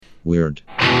Weird.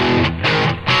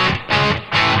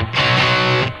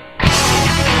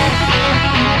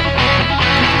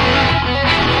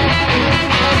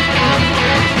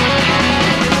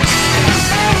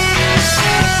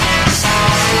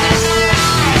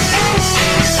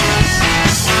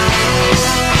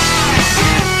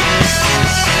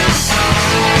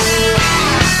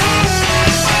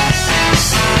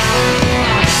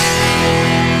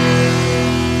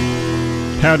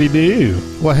 Howdy do.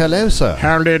 Well, hello, sir.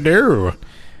 Howdy do.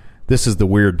 This is the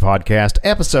Weird Podcast,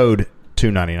 episode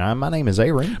 299. My name is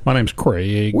Aaron. My name's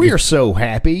Craig. We are so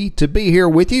happy to be here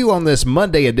with you on this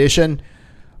Monday edition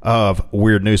of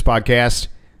Weird News Podcast.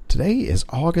 Today is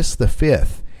August the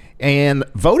 5th, and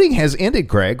voting has ended,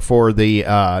 Craig, for the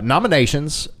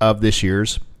nominations of this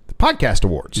year's Podcast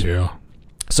Awards. Yeah.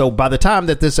 So by the time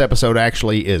that this episode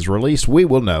actually is released, we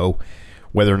will know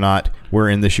whether or not we're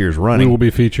in this year's running. We will be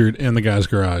featured in the guy's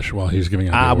garage while he's giving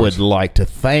out the I awards. would like to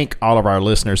thank all of our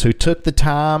listeners who took the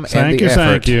time and the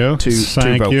effort to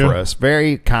vote for us.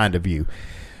 Very kind of you.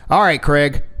 All right,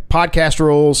 Craig. Podcast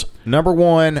rules. Number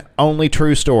one, only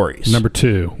true stories. Number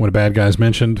two, when a bad guy's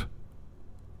mentioned,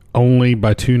 only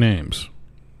by two names.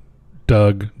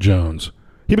 Doug Jones.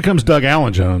 He becomes Doug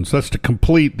Allen Jones. That's to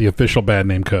complete the official bad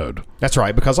name code. That's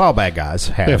right, because all bad guys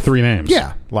have... They have three names.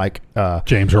 Yeah, like...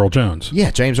 James Earl Jones.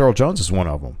 Yeah, James Earl Jones is one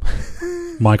of them.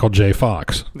 Michael J.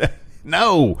 Fox.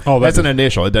 No, Oh, that's an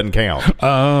initial. It doesn't count.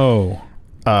 Oh.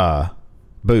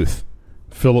 Booth.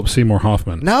 Philip Seymour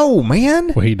Hoffman. No,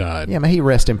 man. Well, he died. Yeah, may he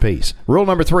rest in peace. Rule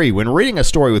number three, when reading a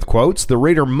story with quotes, the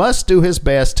reader must do his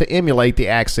best to emulate the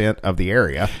accent of the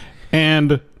area.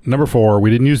 And number four,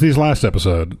 we didn't use these last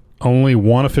episode. Only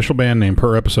one official band name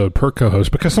per episode per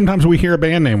co-host, because sometimes we hear a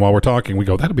band name while we're talking. We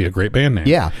go, that'd be a great band name.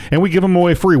 Yeah, and we give them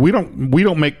away free. We don't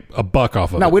make a buck off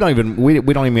of it. No, we don't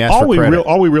even ask for credit.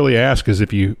 All we really ask is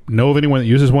if you know of anyone that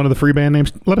uses one of the free band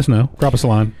names, let us know. Drop us a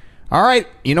line. All right,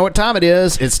 you know what time it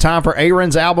is. It's time for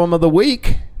Aaron's Album of the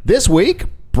Week. This week,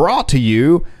 brought to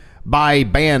you by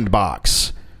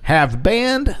Bandbox. Have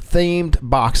band-themed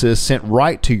boxes sent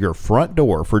right to your front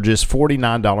door for just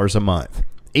 $49 a month.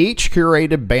 Each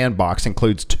curated band box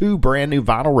includes two brand new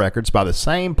vinyl records by the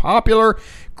same popular,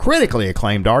 critically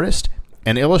acclaimed artist,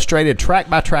 an illustrated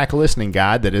track-by-track listening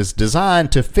guide that is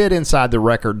designed to fit inside the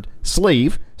record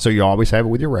sleeve, so you always have it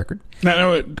with your record.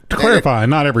 Now, to clarify,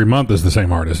 not every month is the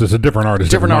same artist. It's a different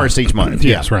artist. Different artist each month.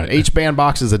 Yes, yeah. right. Each band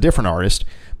box is a different artist,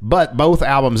 but both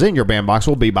albums in your band box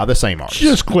will be by the same artist.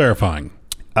 Just clarifying.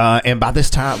 And by this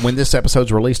time, when this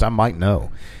episode's released, I might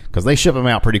know, because they ship them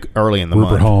out pretty early in the month.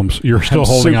 Rupert Holmes. You're still I'm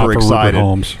holding out for excited. Rupert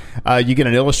Holmes. You get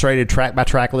an illustrated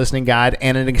track-by-track listening guide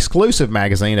and an exclusive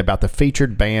magazine about the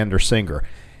featured band or singer.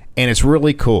 And it's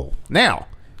really cool. Now,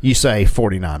 you say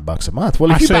 $49 a month.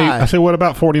 Well, I say, what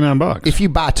about $49? If you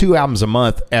buy two albums a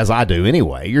month, as I do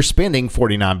anyway, you're spending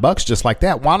 $49 just like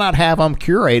that. Why not have them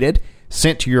curated,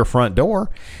 sent to your front door?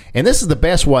 And this is the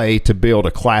best way to build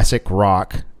a classic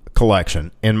rock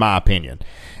collection, in my opinion.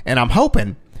 And I'm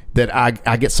hoping that I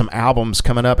get some albums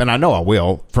coming up, and I know I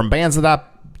will, from bands that I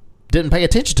didn't pay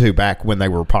attention to back when they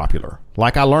were popular.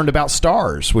 Like I learned about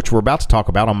Stars, which we're about to talk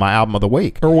about on my Album of the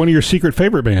Week. Or one of your secret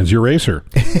favorite bands, Eraser.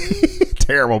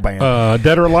 Terrible band.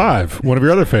 Dead or Alive, one of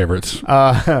your other favorites.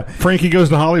 Frankie Goes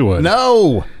to Hollywood.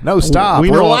 No, stop.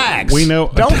 Relax. We know.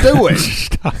 Don't do it.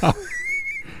 Stop.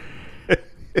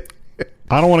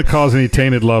 I don't want to cause any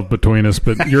tainted love between us,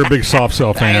 but you're a big Soft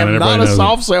Cell fan. I am and not everybody a knows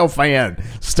Soft Cell fan.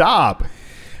 Stop.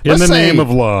 In the name of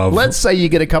love. Let's say you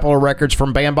get a couple of records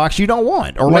from Bandbox you don't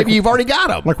want, or maybe you've already got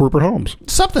them. Like Rupert Holmes.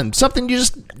 Something you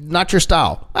just, not your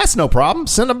style. That's no problem.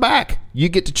 Send them back. You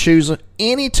get to choose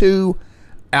any two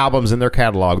albums in their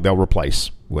catalog they'll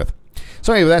replace with.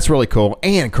 So anyway, that's really cool.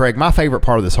 And Craig, my favorite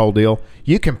part of this whole deal,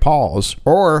 you can pause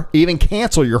or even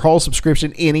cancel your whole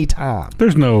subscription anytime.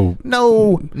 There's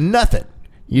nothing.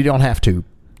 You don't have to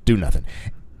do nothing.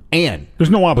 And there's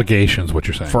no obligations, what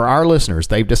you're saying. For our listeners,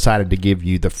 they've decided to give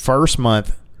you the first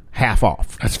month half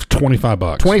off. That's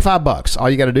 $25. $25. All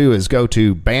you got to do is go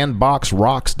to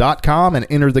bandboxrocks.com and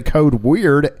enter the code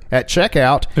WEIRD at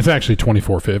checkout. It's actually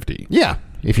 $24.50. Yeah,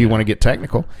 if you want to get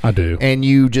technical. I do. And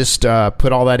you just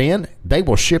put all that in. They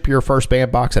will ship your first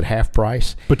band box at half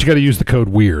price. But you got to use the code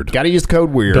WEIRD. Got to use the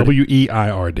code WEIRD.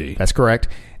 WEIRD. That's correct.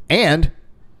 And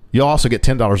you'll also get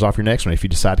 $10 off your next one if you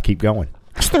decide to keep going.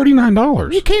 That's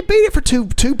 $39. You can't beat it for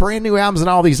two brand new albums and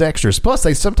all these extras. Plus,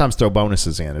 they sometimes throw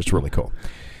bonuses in. It's really cool.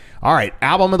 All right,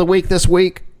 album of the week this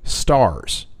week: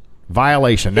 Stars,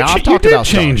 Violation. Now I've talked about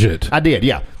change Stars. it. I did.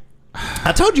 Yeah,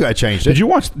 I told you I changed it.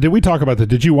 Did we talk about that?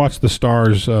 Did you watch the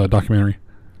Stars documentary?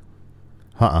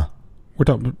 We're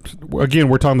talking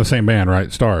the same band, right?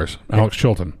 Stars. Alex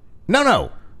Chilton.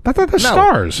 No. I thought that's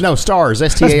Stars. No, Stars.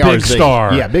 That's STARZ. Big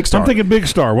Star. Yeah, Big Star. I'm thinking Big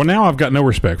Star. Well, now I've got no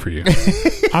respect for you.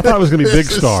 I thought it was going to be Big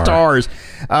Star. Stars.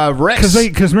 Rex.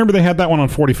 Because remember they had that one on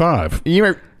 45. You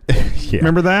remember, yeah.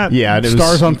 Remember that? Yeah. And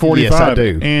Stars on 45. Yes, I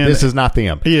do. And this is not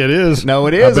them. Yeah, it is. No,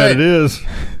 it is. I bet it is.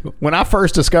 When I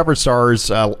first discovered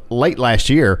Stars late last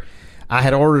year, I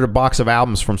had ordered a box of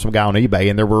albums from some guy on eBay,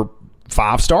 and there were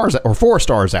 5 Stars or 4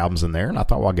 Stars albums in there, and I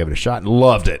thought, well, I'll give it a shot, and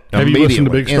loved it. Have you listened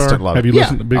to Big Star? Have you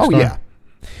listened to Big Star? Oh, yeah.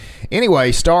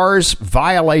 Anyway, Stars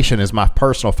Violation is my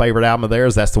personal favorite album of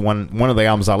theirs. That's the one of the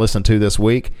albums I listened to this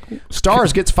week.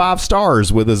 Stars gets 5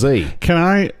 stars with a Z. Can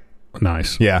I?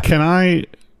 Nice. Yeah. Can I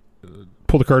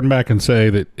pull the curtain back and say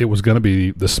that it was going to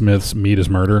be the Smiths' "Meat Is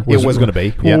Murder"? It was going to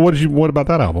be. Well, Yeah. what about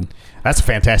that album? That's a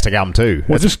fantastic album too.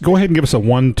 Well, just go ahead and give us a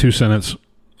 1-2 sentence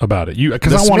about it.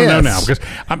 Because The I want to know now. Smiths.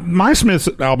 Because my Smiths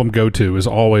album go-to is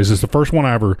the first one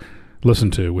I ever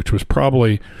listened to, which was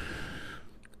probably,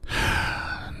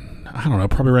 I don't know,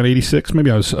 probably around 86. Maybe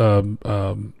I was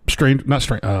Strange Ways Ways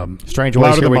Here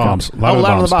Here We We Come. Come. Louder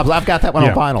Than the Bombs. I've got that one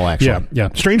on vinyl, actually. Yeah.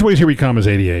 Strange Ways Here We Come is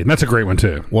 88, and that's a great one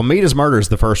too. Well, Meat Is Murder is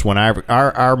the first one.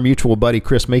 Our mutual buddy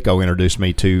Chris Miko introduced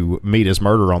me to Meat Is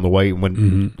Murder on the way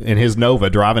in his Nova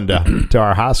driving to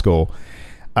our high school,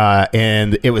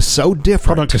 and it was so different.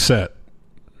 Probably on cassette.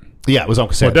 Yeah, it was on Well,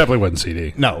 cassette. it definitely wasn't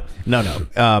CD. No.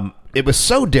 It was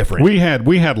so different. We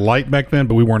had light back then,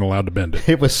 but we weren't allowed to bend it.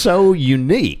 It was so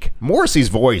unique. Morrissey's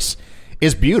voice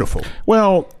is beautiful.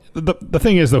 Well, the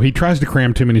thing is, though, he tries to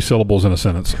cram too many syllables in a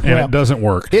sentence, and Well, it doesn't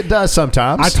work. It does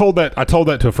sometimes. I told that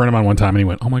to a friend of mine one time, and he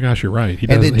went, "Oh my gosh, you're right." He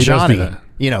does. and then He Johnny, does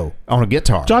do that. On a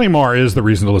guitar. Johnny Marr is the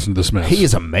reason to listen to the Smiths. He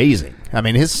is amazing. I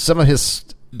mean, some of his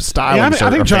stylings Yeah, I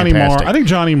think are Johnny fantastic. Marr. I think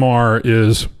Johnny Marr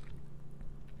is.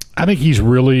 I think he's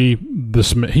really the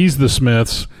Smith. He's the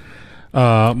Smiths.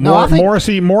 I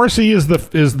think- Morrissey is the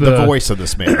the voice of the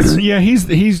Smiths. Yeah, he's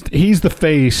the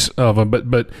face of them,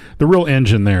 but the real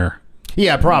engine there.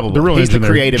 Yeah, probably. The real He's the engine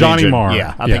there. creative Johnny engine. Marr.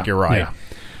 Yeah, I think you're right.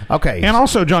 Yeah. Okay. And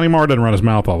also, Johnny Marr doesn't run his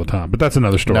mouth all the time, but that's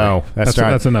another story. No, that's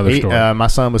right. That's another story. My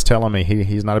son was telling me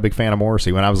he's not a big fan of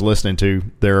Morrissey when I was listening to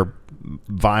their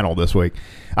vinyl this week.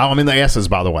 I'm in the S's,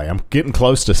 by the way. I'm getting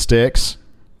close to Styx,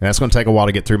 and that's going to take a while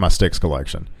to get through my Styx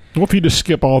collection. Well, if you just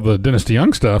skip all the Dennis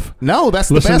DeYoung stuff, No, that's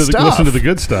the best stuff. listen to the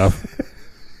good stuff.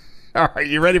 All right,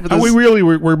 you ready for this?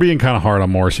 We're being kind of hard on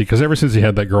Morrissey because ever since he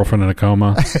had that girlfriend in a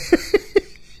coma,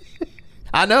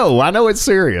 I know it's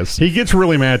serious. he gets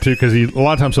really mad too because a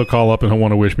lot of times he'll call up and he'll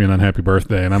want to wish me an unhappy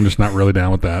birthday, and I'm just not really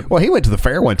down with that. Well, he went to the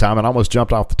fair one time and almost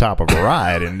jumped off the top of a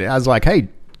ride, and I was like, "Hey,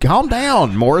 calm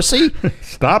down, Morrissey.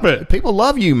 Stop it! People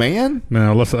love you, man."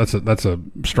 No, that's a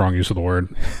strong use of the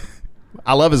word.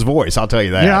 I love his voice. I'll tell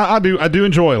you that. Yeah, I do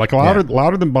enjoy it. Like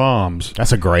louder than bombs.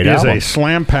 That's a great Is album. a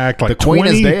slam packed like The Queen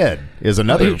 20, is Dead is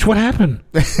another What happened?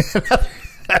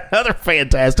 another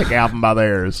fantastic album by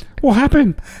theirs. What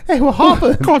happened? Hey, what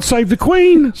happened? God save the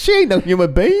Queen. She ain't no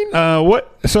human being.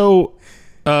 What? So,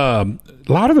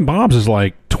 louder than bombs is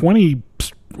like 20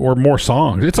 or more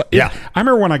songs. Yeah. I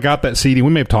remember when I got that CD.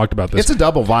 We may have talked about this. It's a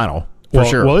double vinyl for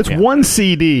sure. Well, it's Yeah. one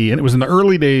CD, and it was in the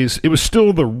early days. It was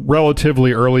still the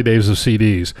relatively early days of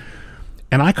CDs,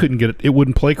 and I couldn't get it. It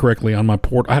wouldn't play correctly on my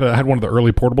port. I had one of the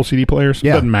early portable CD players.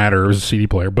 Yeah. It doesn't matter. It was a CD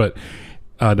player, but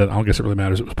I don't guess it really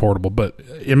matters. It was portable, but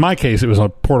in my case, it was a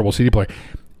portable CD player.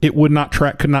 It would not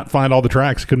track. Could not find all the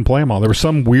tracks. Couldn't play them all. There was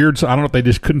some weird. I don't know if they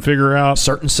just couldn't figure out.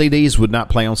 Certain CDs would not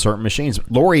play on certain machines.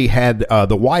 Lori had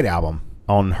the White Album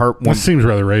on her That seems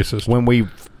rather racist. when we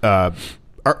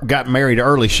got married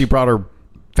early. She brought her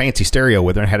fancy stereo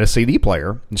with her and had a CD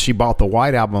player, and she bought the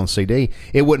White Album on CD.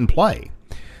 It wouldn't play.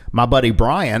 My buddy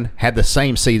Brian had the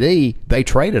same CD. They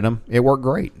traded them. It worked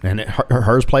great, and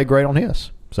hers played great on his.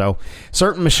 So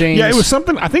certain machines. Yeah, it was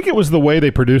something. I think it was the way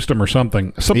they produced them or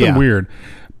something Yeah. weird.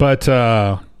 But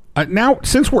now,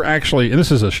 since we're actually, and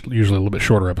this is usually a little bit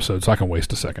shorter episode, so I can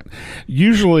waste a second.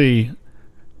 Usually,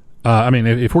 I mean,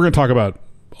 if we're going to talk about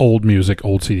old music,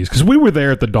 old CDs, because we were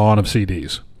there at the dawn of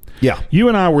CDs. Yeah. You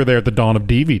and I were there at the dawn of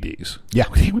DVDs. Yeah.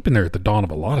 We've been there at the dawn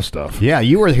of a lot of stuff. Yeah,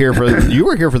 you were here for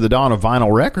the dawn of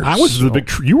vinyl records. I was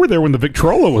you were there when the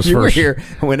Victrola was You were first. here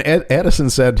when Edison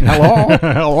said, "Hello,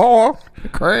 Hello,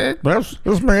 Craig. that's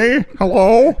me.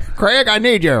 Hello." Craig, I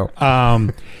need you."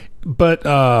 But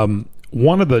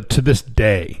one of the to this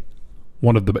day,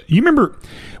 one of the you remember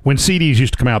when CDs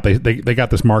used to come out? They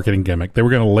got this marketing gimmick. They were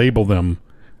going to label them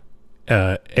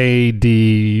AD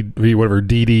whatever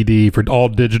DDD for all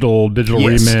digital Yes,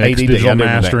 remix, ADD, I digital remember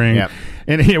that. mastering. Yep.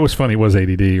 And it was funny. It was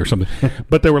ADD or something,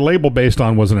 but they were labeled based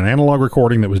on was it an analog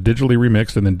recording that was digitally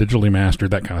remixed and then digitally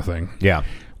mastered, that kind of thing. Yeah.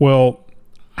 Well,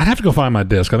 I'd have to go find my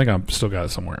disc. I think I've still got it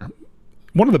somewhere.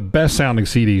 One of the best sounding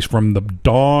CDs from the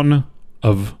dawn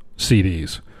of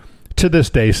CDs. To this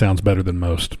day, sounds better than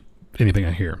most anything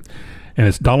I hear. And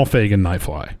it's Donald Fagen,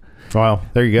 Nightfly. Well,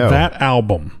 there you go. That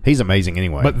album. He's amazing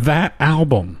anyway. But that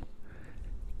album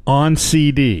on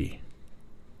CD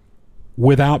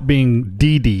without being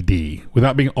DDD,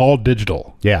 without being all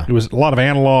digital. Yeah. It was a lot of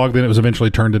analog, then it was eventually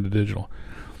turned into digital.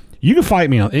 You can fight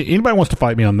me on... Anybody wants to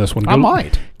fight me on this one? I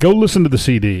might. Go listen to the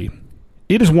CD.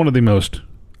 It is one of the most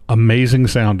amazing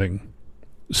sounding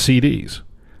CDs.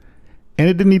 And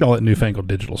it didn't need all that newfangled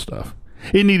digital stuff.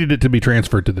 It needed it to be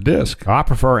transferred to the disc. I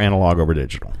prefer analog over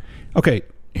digital. Okay,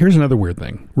 here's another weird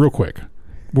thing, real quick.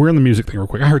 We're in the music thing real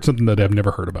quick. I heard something that I've never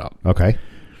heard about. Okay.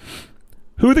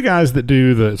 Who are the guys that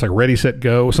do it's like Ready, Set,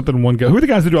 Go, something, one, go? Who are the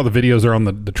guys that do all the videos? They're on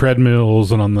the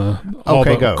treadmills and on the...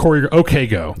 OK Go. OK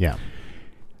Go. Yeah.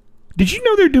 Did you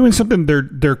know they're doing something? They're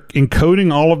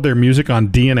encoding all of their music on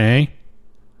DNA?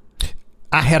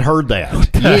 I had heard that.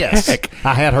 Yes. Heck?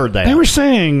 I had heard that. They were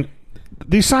saying...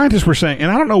 These scientists were saying,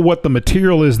 and I don't know what the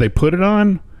material is they put it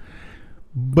on,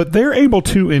 but they're able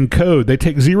to encode. They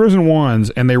take zeros and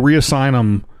ones and they reassign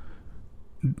them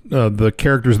the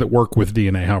characters that work with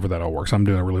DNA, however that all works. I'm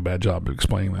doing a really bad job of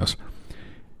explaining this.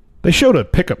 They showed a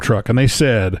pickup truck and they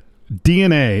said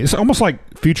DNA, it's almost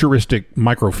like futuristic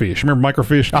microfiche. Remember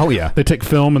microfiche? Oh, yeah. They take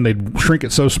film and they'd shrink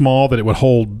it so small that it would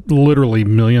hold literally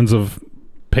millions of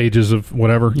pages of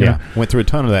whatever. You know? Went through a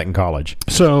ton of that in college.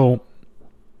 So...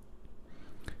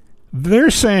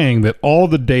 they're saying that all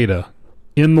the data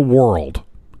in the world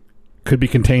could be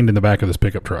contained in the back of this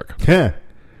pickup truck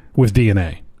with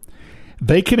DNA.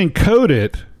 They can encode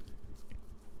it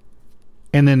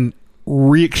and then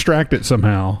re-extract it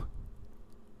somehow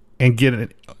and get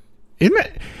it. Isn't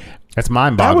that, that's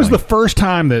mind-boggling. That was the first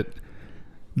time that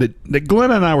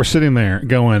Glenn and I were sitting there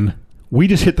going, we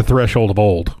just hit the threshold of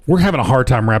old. We're having a hard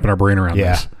time wrapping our brain around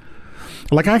this.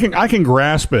 Like I can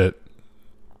grasp it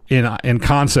in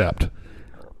concept,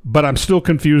 but I'm still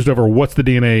confused over what's the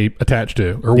DNA attached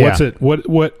to, or what's it?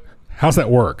 What? How's that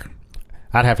work?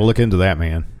 I'd have to look into that,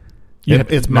 man.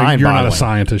 It's mind-boggling. You're not a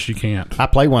scientist. You can't. I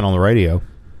play one on the radio.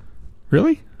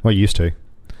 Really? Well, used to.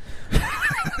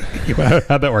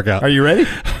 How'd that work out? Are you ready?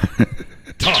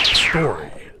 Top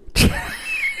story.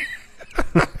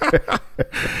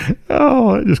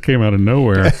 Oh, it just came out of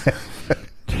nowhere.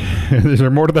 Is there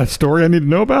more to that story I need to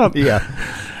know about? Yeah.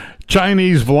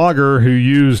 Chinese vlogger who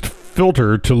used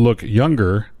filter to look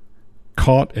younger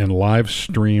caught in live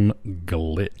stream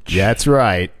glitch. That's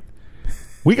right.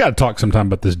 We got to talk sometime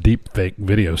about this deep fake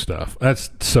video stuff. That's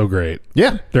so great.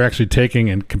 Yeah. They're actually taking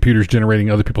and computers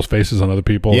generating other people's faces on other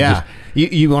people. Yeah.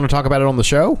 You want to talk about it on the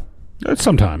show?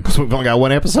 Sometime. Because we've only got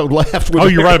one episode left.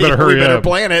 You're right. Better hurry up. We better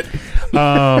plan it.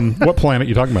 What planet are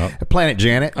you talking about? Planet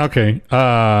Janet. Okay.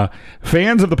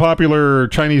 Fans of the popular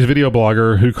Chinese video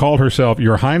blogger who called herself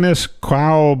Your Highness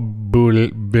Kuo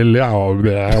Bilao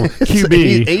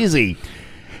QB Easy.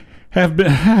 have been...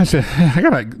 I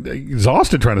got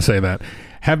exhausted trying to say that.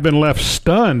 Have been left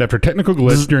stunned after technical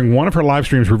glitch during one of her live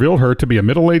streams revealed her to be a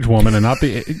middle-aged woman and not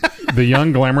the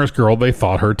young glamorous girl they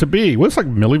thought her to be. Well, it's like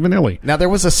Milli Vanilli. Now, there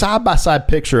was a side-by-side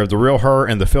picture of the real her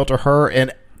and the filter her,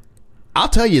 and I'll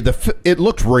tell you, it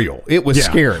looked real. It was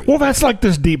scary. Well, that's like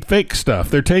this deep fake stuff.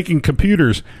 They're taking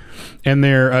computers and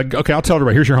they're... okay, I'll tell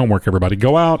everybody. Here's your homework, everybody.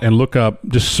 Go out and look up...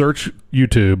 Just search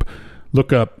YouTube.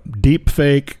 Look up deep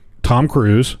fake Tom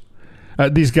Cruise.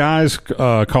 These guys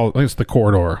called, I think it's The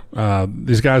Corridor.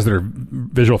 These guys that are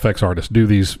visual effects artists do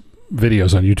these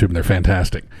videos on YouTube, and they're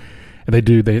fantastic. And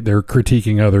they're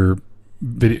critiquing other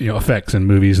video effects in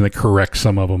movies, and they correct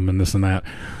some of them and this and that.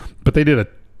 But they did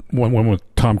one with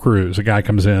Tom Cruise. A guy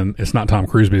comes in. It's not Tom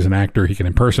Cruise, but he's an actor. He can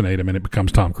impersonate him, and it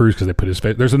becomes Tom Cruise because they put his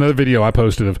face. There's another video I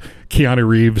posted of Keanu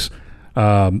Reeves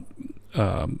trying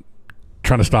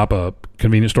to stop a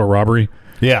convenience store robbery.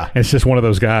 Yeah. And it's just one of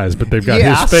those guys, but they've got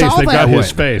his face. They've got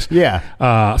his face. Yeah.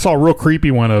 I saw a real creepy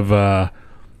one of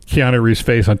Keanu Reeves'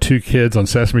 face on two kids on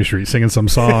Sesame Street singing some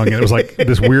song, and it was like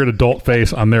this weird adult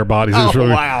face on their bodies. It was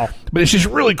really, wow. But it's just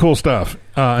really cool stuff.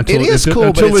 It is cool,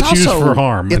 until but it's used also, for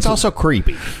harm. It's also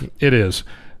creepy. It is.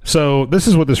 So this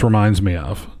is what this reminds me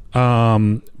of.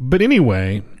 But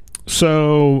anyway,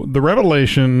 so the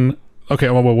revelation... Okay,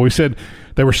 well, we said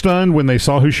they were stunned when they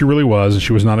saw who she really was, and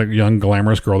she was not a young,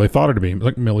 glamorous girl they thought her to be,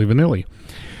 like Milli Vanilli.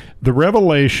 The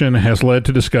revelation has led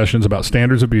to discussions about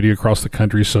standards of beauty across the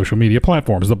country's social media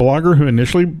platforms. The blogger, who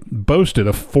initially boasted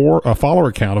a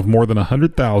follower count of more than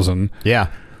 100,000, yeah,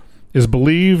 is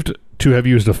believed to have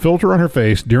used a filter on her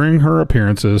face during her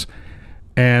appearances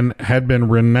and had been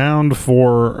renowned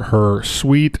for her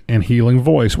sweet and healing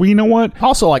voice. Well, you know what?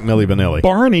 Also like Milli Vanilli.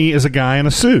 Barney is a guy in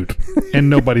a suit, and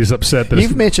nobody's upset that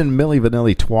You've mentioned Milli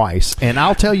Vanilli twice, and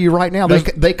I'll tell you right now,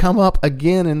 they come up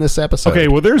again in this episode. Okay,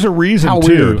 well, there's a reason, How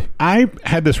too. weird. I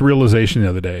had this realization the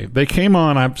other day. They came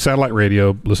on, I have satellite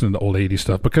radio, listening to old 80s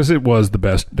stuff, because it was the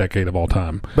best decade of all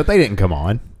time. But they didn't come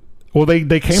on. Well,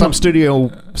 they came Some on. studio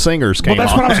singers came on. Well,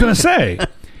 that's what I was going to say.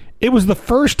 It was the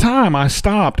first time I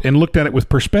stopped and looked at it with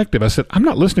perspective. I said, I'm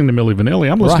not listening to Milli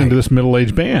Vanilli. I'm listening Right. to this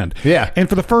middle-aged band. Yeah. And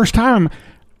for the first time,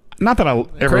 not that I ever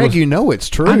Craig, listened- you know it's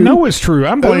true. I know it's true.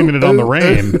 I'm blaming it on the ooh,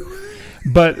 rain.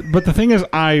 But the thing is,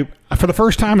 for the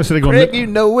first time, instead of going, Craig, you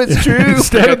know it's true.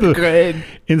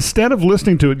 instead of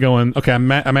listening to it going, okay,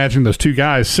 I'm imagining those two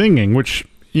guys singing, which,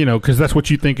 because that's what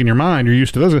you think in your mind. You're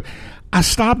used to those. I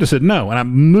stopped and said no, and I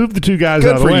moved the two guys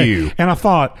Good out of the for way. you. And I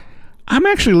thought, I'm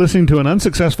actually listening to an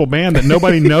unsuccessful band that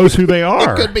nobody knows who they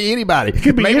are. It could be anybody.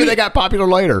 could be Maybe any- they got popular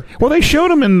later. Well, they showed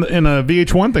them in a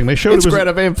VH1 thing. They showed It's it was.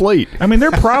 Greta Van Fleet. I mean,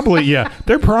 they're probably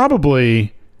they're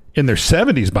probably in their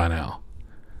 70s by now.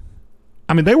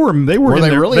 I mean, they were in they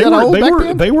their, really they that were old they back were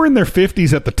then? they were in their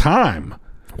 50s at the time.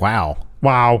 Wow.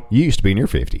 Wow. You used to be in your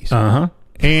 50s. Uh-huh.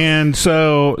 And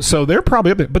so they're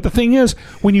probably up there. But the thing is,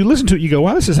 when you listen to it, you go,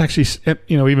 wow, this is actually,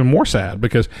 even more sad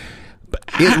because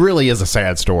It really is a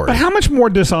sad story. but how much more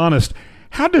dishonest,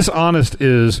 how dishonest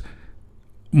is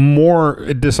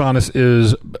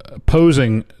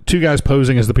posing, two guys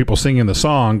posing as the people singing the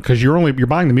song because you're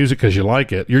buying the music because you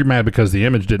like it. You're mad because the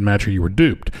image didn't match or you were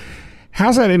duped.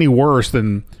 How's that any worse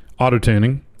than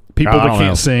auto-tuning? People I that don't can't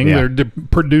know. sing, Yeah. they're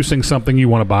producing something you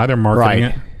want to buy. They're marketing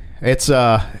right. it. It's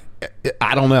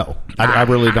I don't know. I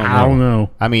really don't know. I don't know.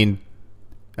 I mean,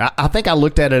 I think I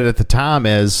looked at it at the time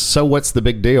as, so what's the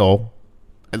big deal?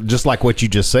 Just like what you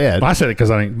just said. I said it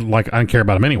because I didn't care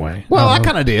about them anyway. Well, I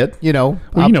kind of did, Well,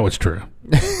 you know it's true.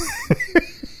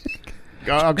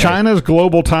 Okay. China's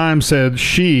Global Times said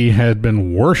she had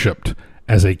been worshipped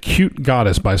as a cute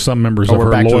goddess by some members of we're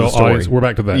her back to the loyal story. audience. We're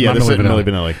back to that. Yeah, Not this Milli isn't Vanilli.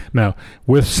 Milli Vanilli. No,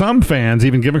 with some fans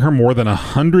even giving her more than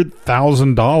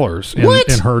 $100,000 What?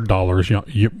 in her dollars,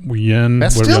 yen.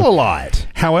 That's whatever. still a lot.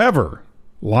 However,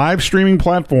 live streaming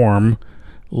platform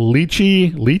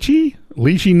Lychee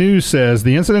News says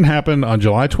the incident happened on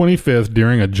July 25th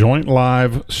during a joint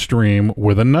live stream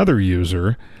with another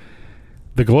user.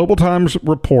 The Global Times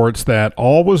reports that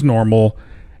all was normal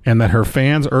and that her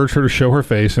fans urged her to show her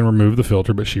face and remove the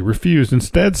filter, but she refused,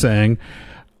 instead saying,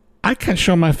 I can't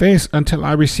show my face until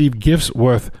I receive gifts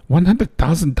worth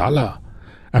 $100,000.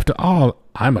 After all,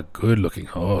 I'm a good-looking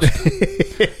host.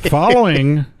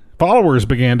 Followers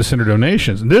began to send her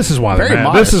donations. And this is why they're Very mad.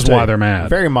 modest. This is why too. they're mad.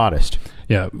 Very modest.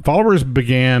 Yeah, followers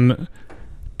began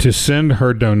to send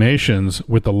her donations,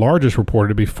 with the largest reported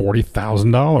to be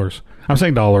 $40,000. I'm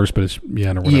saying dollars, but it's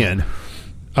yen or whatever. Yen.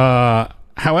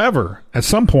 However, at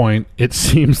some point, it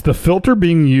seems the filter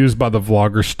being used by the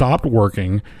vlogger stopped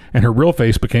working, and her real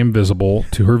face became visible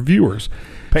to her viewers.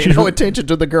 Pay no attention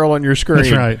to the girl on your screen.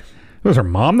 That's right. Was her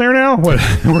mom there now? What?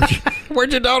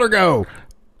 Where'd your daughter go?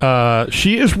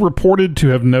 She is reported to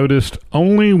have noticed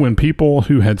only when people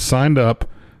who had signed up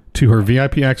to her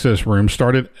VIP access room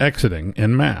started exiting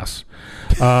en masse.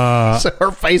 So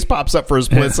her face pops up for a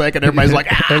split second. Everybody's like,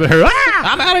 And her,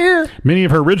 "Ah!" I'm out of here. Many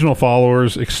of her original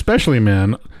followers, especially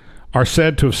men, are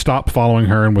said to have stopped following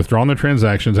her and withdrawn their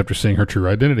transactions after seeing her true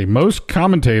identity. Most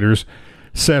commentators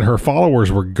said her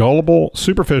followers were gullible,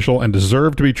 superficial, and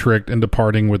deserved to be tricked into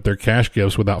parting with their cash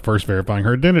gifts without first verifying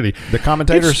her identity. The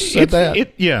commentators said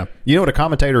that? Yeah. You know what a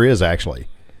commentator is, actually?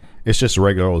 It's just a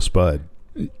regular old spud.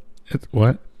 It's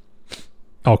what?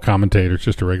 Oh, commentators,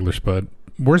 just a regular spud.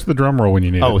 Where's the drum roll when you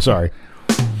need Oh, it? sorry.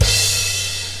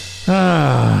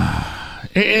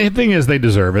 The thing is, they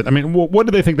deserve it. I mean, what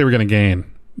did they think they were going to gain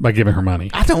by giving her money?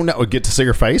 I don't know. Get to see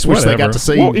her face, which they got to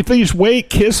see. Well, if they just wait,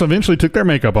 Kiss eventually took their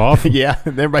makeup off. Yeah,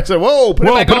 and everybody said, "Whoa, put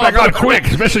Whoa, it put it back back on quick,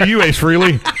 especially you, Ace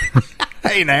Frehley.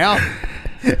 Hey, now,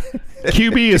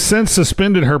 QB has since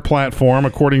suspended her platform,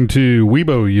 according to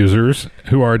Weibo users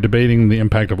who are debating the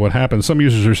impact of what happened. Some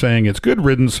users are saying it's good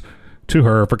riddance to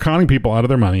her for conning people out of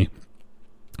their money,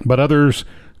 but others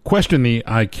question the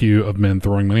IQ of men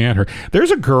throwing money at her.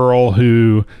 There's a girl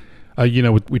who, we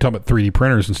talk about 3D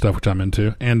printers and stuff, which I'm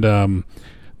into, and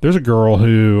there's a girl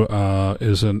who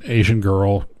is an Asian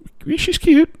girl. She's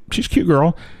cute. She's a cute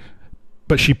girl,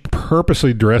 but she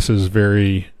purposely dresses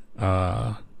very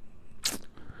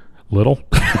little.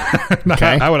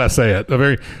 Okay. How would I say it?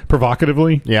 Very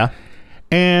provocatively. yeah,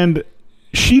 And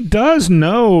she does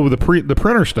know the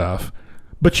printer stuff,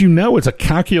 but it's a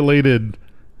calculated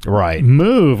right."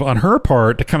 move on her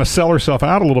part to kind of sell herself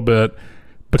out a little bit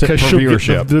because for she'll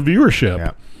viewership. get the viewership.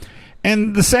 Yeah.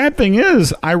 And the sad thing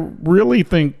is, I really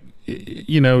think,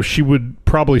 she would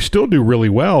probably still do really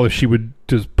well if she would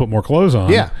just put more clothes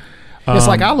on. Yeah. It's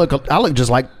like I look just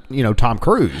like Tom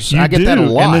Cruise. You I get do, that a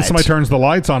lot. and then somebody turns the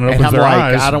lights on and and opens I'm their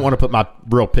like, eyes. I don't want to put my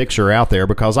real picture out there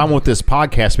because I want this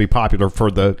podcast to be popular for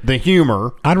the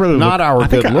humor. I'd rather not look, our I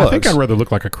think good I looks. think I'd rather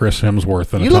look like a Chris Hemsworth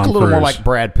than You a look Tom a little more Cruise. like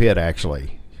Brad Pitt,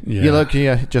 actually. Yeah. You look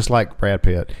just like Brad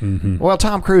Pitt. Mm-hmm. Well,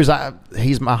 Tom Cruise,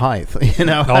 he's my height. Oh,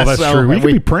 that's true. We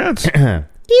could be Prince. and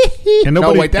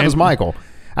No, wait, that was Michael.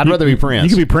 I'd rather be Prince. You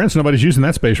could be Prince. Nobody's using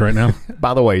that space right now.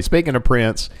 By the way, speaking of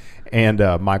Prince and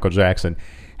Michael Jackson,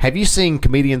 have you seen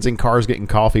Comedians in Cars Getting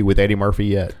Coffee with Eddie Murphy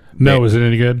yet? No, is it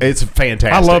any good? It's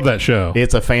fantastic. I love that show.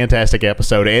 It's a fantastic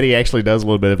episode. Eddie actually does a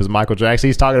little bit of his Michael Jackson.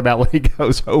 He's talking about when he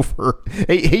goes over.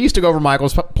 He used to go over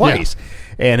Michael's place.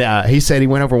 Yeah. And he said he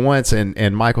went over once,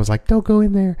 and Michael's like, don't go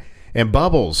in there. And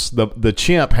Bubbles, the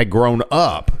chimp, had grown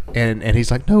up. And he's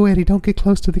like, no, Eddie, don't get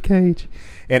close to the cage.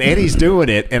 And Eddie's doing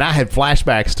it. And I had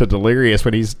flashbacks to Delirious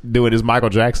when he's doing his Michael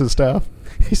Jackson stuff.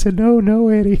 He said, no,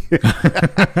 Eddie.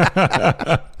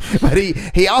 But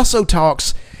he also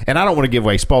talks, and I don't want to give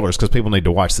away spoilers because people need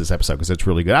to watch this episode because it's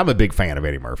really good. I'm a big fan of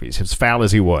Eddie Murphy's, as foul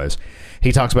as he was.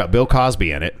 He talks about Bill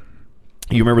Cosby in it.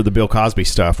 You remember the Bill Cosby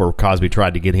stuff where Cosby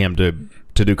tried to get him to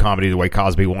do comedy the way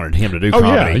Cosby wanted him to do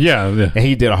comedy. Yeah. And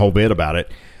he did a whole bit about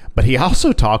it. But he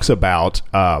also talks about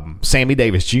Sammy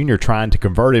Davis Jr. trying to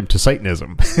convert him to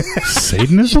Satanism.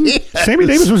 Satanism? Yes. Sammy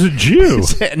Davis was a Jew. He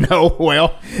said, no,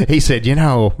 well, he said,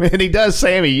 and he does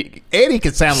Sammy. Eddie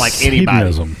could sound like anybody.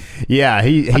 Satanism. Yeah, I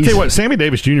tell you what, Sammy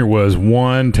Davis Jr. was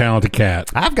one talented cat.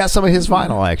 I've got some of his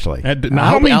vinyl, actually. I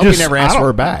hope he never asked for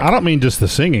it back. I don't mean just the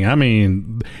singing. I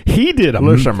mean, he did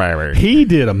Listen, baby. He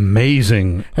did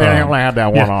amazing. He only had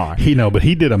that one eye. But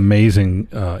he did amazing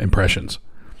impressions.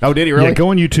 Oh, did he really? Yeah, go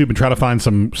on YouTube and try to find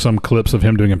some clips of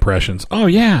him doing impressions. Oh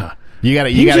yeah. You got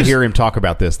to hear him talk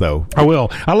about this, though. I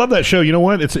will. I love that show. You know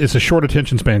what? It's a short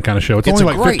attention span kind of show. It's only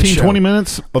like 15, 20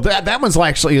 minutes. Well, that one's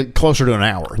actually closer to an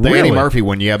hour. The Really? Eddie Murphy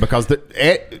one, yeah, because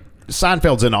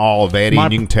Seinfeld's in all of Eddie,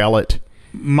 and you can tell it.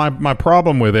 My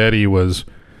problem with Eddie was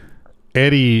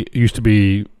Eddie used to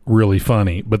be really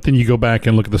funny, but then you go back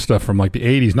and look at the stuff from like the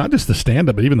 80s, not just the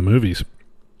stand-up, but even the movies.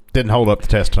 Didn't hold up the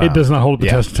test of time. It does not hold up the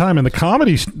test of time. And the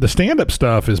comedy, the stand-up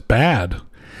stuff is bad.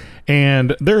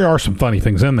 And there are some funny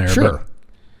things in there. Sure.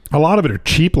 But a lot of it are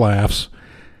cheap laughs.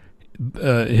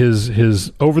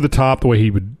 His over the top, the way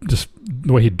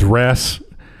he'd dress,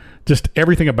 just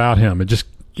everything about him. It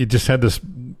just had this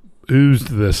oozed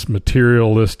this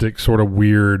materialistic sort of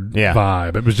weird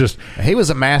vibe. It was just he was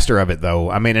a master of it, though.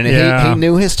 I mean, and he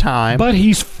knew his time. But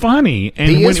he's funny,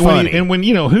 and he is funny. When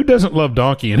who doesn't love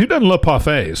Donkey and who doesn't love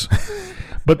parfaits?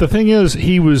 But the thing is,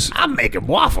 I'm making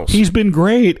waffles. He's been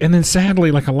great, and then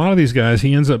sadly, like a lot of these guys,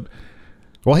 he ends up.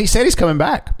 Well, he said he's coming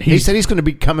back. He said he's going to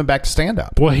be coming back to stand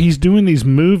up. Well, he's doing these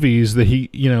movies that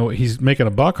he's making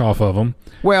a buck off of them.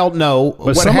 Well, no.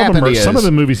 But some of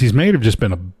the movies he's made have just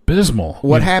been abysmal.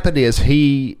 What happened is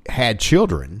he had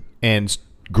children and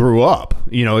grew up.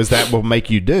 Is that will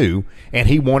make you do? And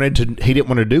he didn't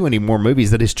want to do any more movies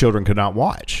that his children could not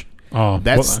watch. Oh,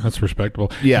 that's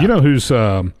respectable. Yeah. You know who's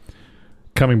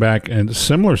coming back in a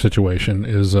similar situation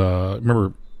is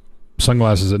remember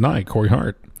Sunglasses at Night, Corey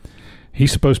Hart.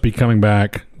 He's supposed to be coming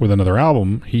back with another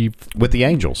album. With the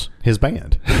Angels, his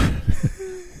band.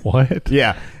 What?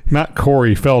 Yeah. Not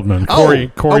Corey Feldman. Corey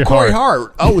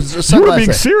Hart. Oh, you were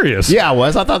being serious. Yeah, I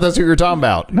was. I thought that's who you were talking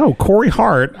about. No, Corey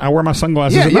Hart. I wear my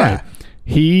sunglasses at night.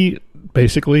 He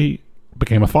basically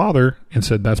became a father and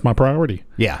said, that's my priority.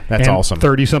 Yeah, that's awesome.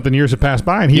 30-something years have passed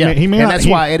by, and he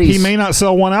may not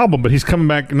sell one album, but he's coming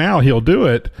back now. He'll do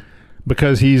it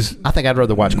because I think I'd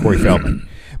rather watch Corey Feldman.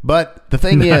 But the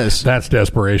thing is, that's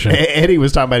desperation. Eddie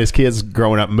was talking about his kids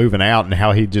growing up and moving out and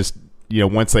how he just,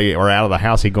 once they are out of the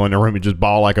house, he'd go in the room and just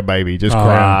bawl like a baby, just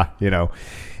cry,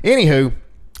 Anywho,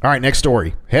 all right, next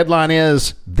story. Headline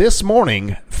is, this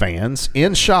morning, fans,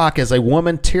 in shock as a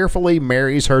woman tearfully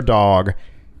marries her dog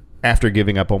after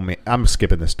giving up on me. I'm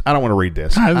skipping this. I don't want to read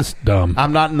this. That's dumb.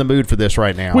 I'm not in the mood for this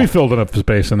right now. We filled enough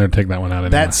space in there to take that one out anyway.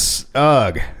 That's,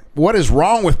 what is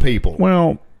wrong with people?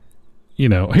 Well,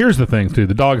 here's the thing, too.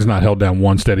 The dog's not held down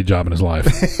one steady job in his life.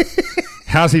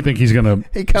 How's he think he's going to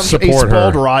support he's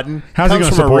spoiled her? rotten. How's he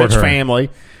going to support a rich her? family.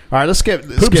 All right, let's skip.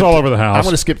 Poops all over the house. I'm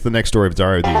going to skip to the next story if it's all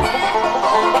right with you.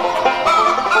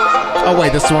 Oh,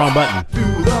 wait, that's the wrong button.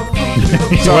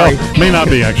 Sorry. Well, may not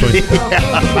be, actually.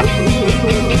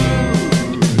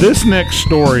 This next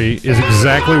story is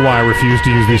exactly why I refuse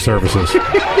to use these services.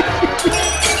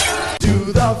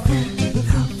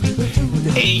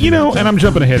 And I'm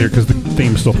jumping ahead here because the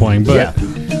theme's still playing, but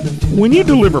when you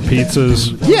deliver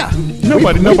pizzas, Yeah.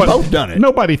 nobody We've both done it.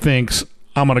 Nobody thinks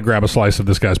I'm going to grab a slice of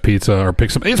this guy's pizza or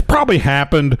pick some. It's probably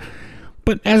happened,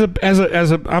 but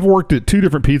I've worked at 2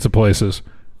 different pizza places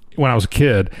when I was a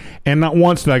kid, and not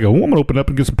once did I go, "Oh, I'm going to open up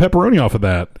and get some pepperoni off of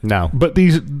that." No. But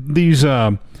these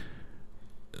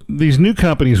new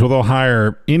companies will they'll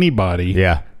hire anybody.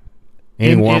 Yeah.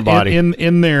 Any warm body.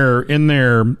 in their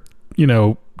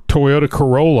Toyota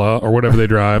Corolla or whatever they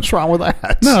drive. What's wrong with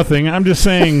that? Nothing. I'm just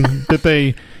saying that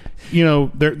they,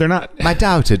 they're not. My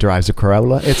daughter drives a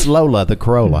Corolla. It's Lola, the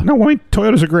Corolla. No, I mean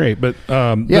Toyotas are great, but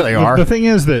they are. The thing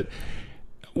is that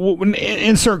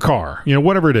insert car,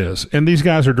 whatever it is, and these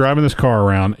guys are driving this car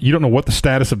around. You don't know what the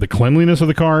status of the cleanliness of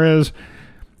the car is.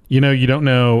 You don't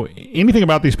know anything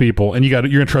about these people, and you're going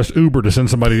to trust Uber to send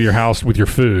somebody to your house with your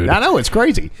food. I know, it's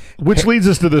crazy. Which leads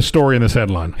us to this story in this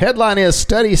headline. Headline is,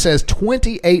 study says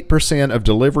 28% of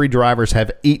delivery drivers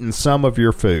have eaten some of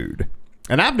your food.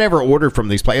 And I've never ordered from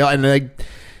these places, and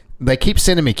they keep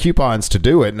sending me coupons to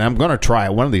do it, and I'm going to try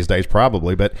it one of these days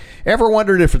probably. But ever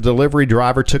wondered if a delivery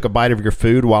driver took a bite of your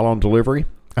food while on delivery?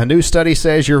 A new study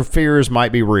says your fears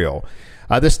might be real.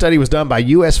 This study was done by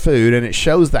U.S. Food, and it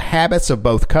shows the habits of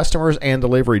both customers and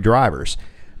delivery drivers.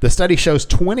 The study shows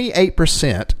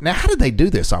 28%. Now, how did they do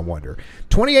this, I wonder?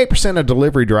 28% of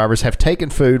delivery drivers have taken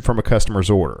food from a customer's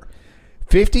order.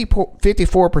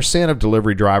 54% of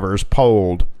delivery drivers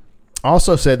polled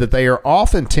also said that they are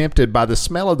often tempted by the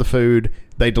smell of the food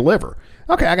they deliver.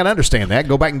 Okay, I can understand that.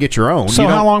 Go back and get your own. So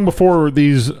how long before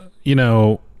these,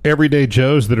 everyday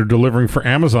Joes that are delivering for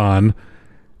Amazon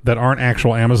that aren't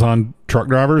actual Amazon truck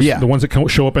drivers, the ones that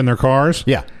show up in their cars,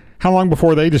 how long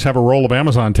before they just have a roll of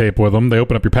Amazon tape with them? They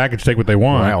open up your package, take what they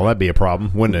want. Well, that'd be a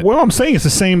problem, wouldn't it? Well, I'm saying it's the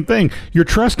same thing. You're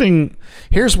trusting.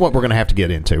 Here's what we're going to have to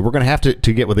get into. We're going to have to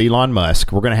get with Elon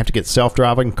Musk. We're going to have to get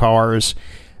self-driving cars.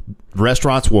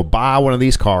 Restaurants will buy one of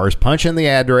these cars, punch in the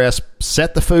address,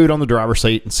 set the food on the driver's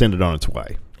seat, and send it on its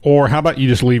way. Or how about you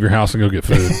just leave your house and go get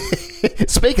food?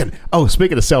 Speaking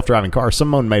of self-driving cars,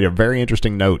 someone made a very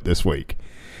interesting note this week.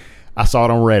 I saw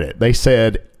it on Reddit. They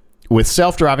said with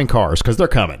self-driving cars, because they're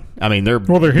coming. I mean, they're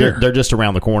here. They're just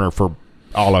around the corner for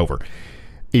all over.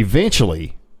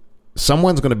 Eventually,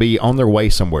 someone's going to be on their way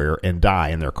somewhere and die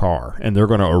in their car, and they're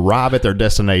going to arrive at their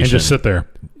destination and just sit there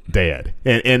dead.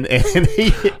 And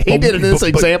he did in this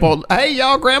example. Hey,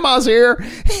 y'all, grandma's here.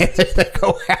 And they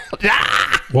go out.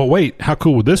 Ah! Well, wait. How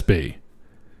cool would this be?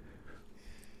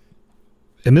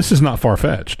 And this is not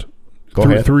far-fetched. Go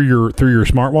ahead. Through your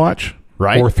smartwatch.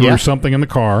 Right. Or through something in the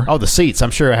car. Oh, the seats. I'm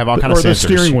sure have all kinds of sensors. Or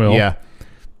the steering wheel. Yeah.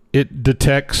 It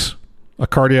detects a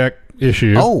cardiac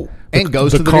issue. Oh, and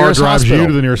goes to the car nearest drives hospital. you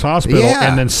to the nearest hospital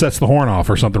and then sets the horn off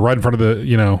or something right in front of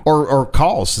the, Or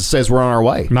calls. It says we're on our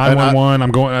way. 911.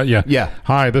 I'm going, Yeah.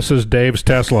 Hi, this is Dave's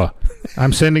Tesla.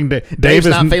 I'm sending Dave. Dave's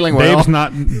not feeling well.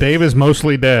 Dave is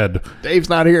mostly dead. Dave's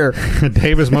not here.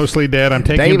 Dave is mostly dead. I'm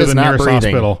taking him to the nearest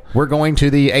hospital. We're going to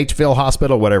the H-Ville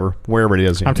Hospital, wherever it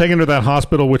is. I'm taking him to that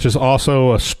hospital, which is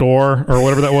also a store or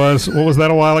whatever that was. What was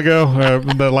that a while ago?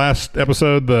 The last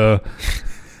episode,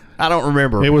 I don't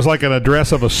remember. It was like an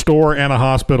address of a store and a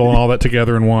hospital and all that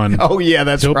together in one. Oh, yeah,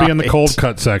 that's right. He'll be in the cold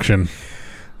cut section.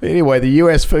 Anyway, the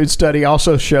U.S. food study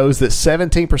also shows that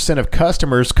 17% of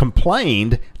customers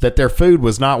complained that their food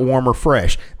was not warm or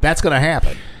fresh. That's going to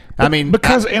happen. And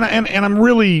I'm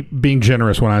really being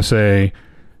generous when I say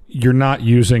you're not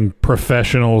using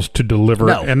professionals to deliver.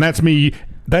 No. And that's me.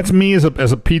 That's me as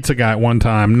a pizza guy at one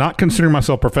time, not considering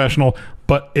myself professional,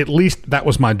 but at least that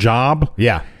was my job.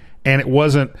 Yeah. And it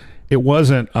wasn't, got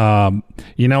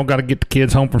to get the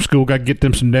kids home from school, got to get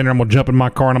them some dinner. I'm going to jump in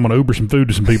my car and I'm going to Uber some food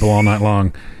to some people all night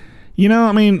long.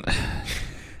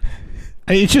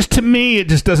 It's just, to me, it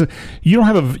just doesn't,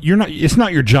 it's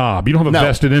not your job. You don't have a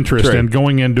vested interest in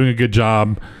going in, doing a good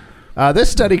job.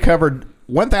 This study covered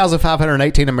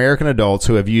 1,518 American adults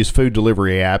who have used food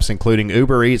delivery apps, including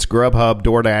Uber Eats, Grubhub,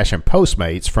 DoorDash, and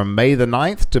Postmates from May the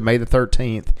 9th to May the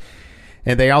 13th.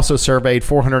 And they also surveyed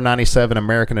 497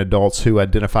 American adults who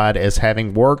identified as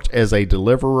having worked as a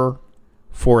deliverer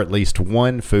for at least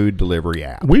one food delivery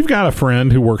app. We've got a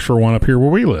friend who works for one up here where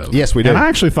we live. Yes, we do. And I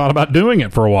actually thought about doing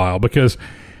it for a while because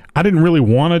I didn't really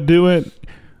want to do it,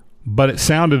 but it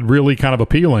sounded really kind of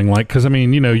appealing. Because,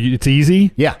 it's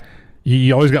easy. Yeah.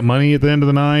 You always got money at the end of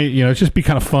the night. It's just be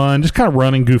kind of fun, just kind of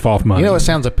running goof off money. You know what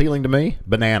sounds appealing to me?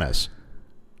 Bananas.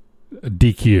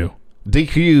 DQ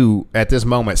at this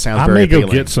moment sounds very appealing. I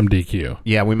may go get some DQ.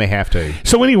 Yeah, we may have to.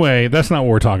 So anyway, that's not what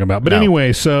we're talking about. But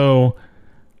anyway, so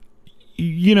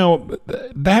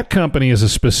that company is a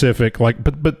specific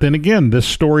but then again, this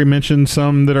story mentioned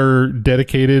some that are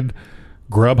dedicated.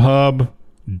 Grubhub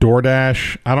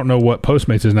DoorDash. I don't know what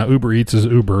Postmates is now. Uber Eats is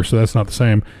Uber, so that's not the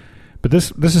same. But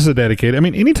this is a dedicated. I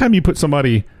mean, anytime you put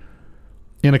somebody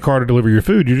in a car to deliver your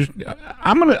food,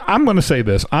 I'm gonna say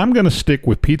this. I'm gonna stick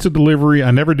with pizza delivery.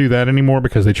 I never do that anymore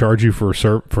because they charge you for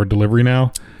delivery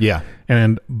now. Yeah.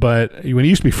 But when it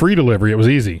used to be free delivery, it was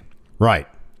easy. Right.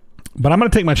 But I'm gonna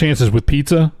take my chances with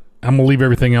pizza. I'm gonna leave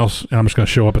everything else, and I'm just gonna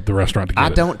show up at the restaurant to get it. I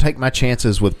don't take my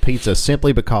chances with pizza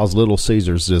simply because Little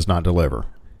Caesars does not deliver.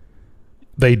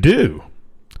 They do.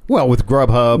 Well, with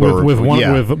Grubhub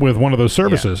with one of those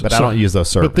services, but I don't use those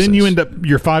services. But then you end up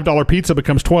your $5 pizza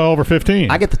becomes $12 or $15.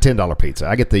 I get the $10 pizza.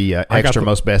 I get the extra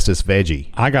most bestest veggie.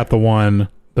 I got the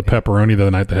pepperoni the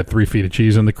other night that had 3 feet of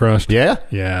cheese in the crust. Yeah,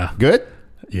 yeah, good.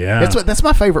 Yeah, that's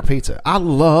my favorite pizza. I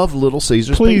love Little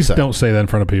Caesars Please pizza. don't say that in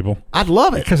front of people. I'd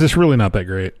love it because it's really not that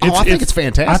great. I think it's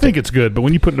fantastic. I think it's good, but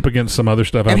when you put it up against some other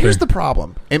stuff out there, and here's the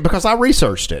problem. And because I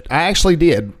researched it, I actually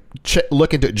did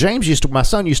look into it. My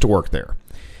son used to work there.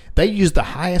 They use the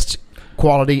highest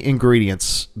quality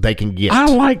ingredients they can get. I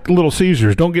like Little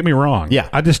Caesars. Don't get me wrong. Yeah,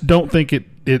 I just don't think it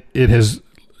has.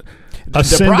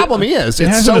 The problem is it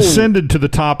hasn't ascended to the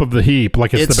top of the heap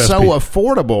like it's the best. It's so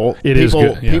affordable. Is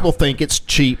good. Yeah. People think it's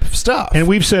cheap stuff. And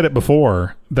we've said it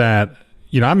before that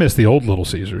I miss the old Little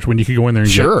Caesars when you could go in there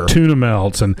and get tuna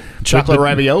melts and chocolate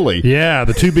ravioli. Yeah,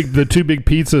 the two big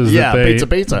pizzas. Yeah,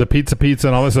 pizza, the pizza,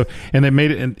 and all that stuff. And they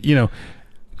made it, and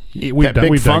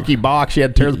we've funky box you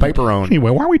had to tear the paper on.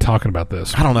 Anyway, why are we talking about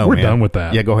this? I don't know. We're done with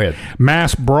that. Yeah, go ahead.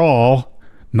 Mass brawl,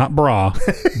 not bra,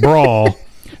 brawl.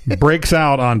 Breaks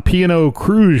out on P&O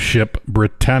cruise ship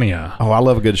Britannia. Oh, I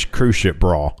love a good cruise ship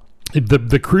brawl.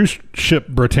 The cruise ship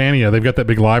Britannia, they've got that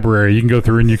big library. You can go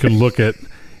through and you can look up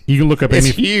it's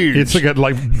huge. It's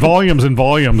like volumes and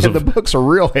volumes. And the books are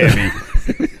real heavy.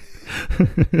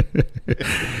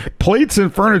 Plates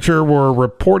and furniture were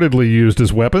reportedly used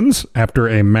as weapons after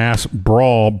a mass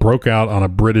brawl broke out on a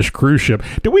British cruise ship.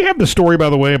 Did we have the story, by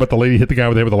the way, about the lady hit the guy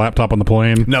with a laptop on the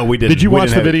plane? No, we didn't. Did you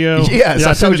watch the video? Yes,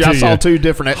 I told you I saw two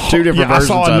different versions. I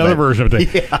saw another version of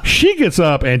it. Yeah. She gets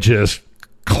up and just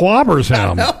clobbers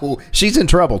him. No, she's in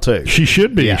trouble too. She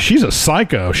should be. Yeah. She's a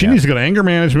psycho. She needs to go to anger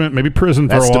management, maybe prison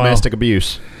for a while. That's domestic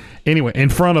abuse. Anyway, in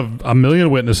front of a million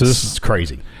witnesses. This is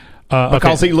crazy.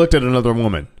 Because he looked at another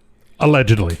woman.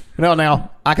 Allegedly. No,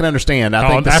 now, I can understand. I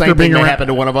think the same thing may happen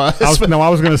to one of us. I was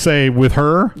going to say, with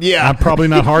her, I'm probably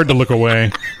not hard to look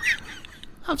away.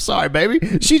 I'm sorry,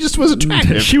 baby. She just was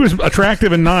attractive. She was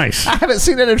attractive and nice. I haven't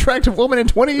seen an attractive woman in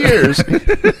 20 years.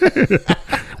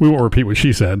 We won't repeat what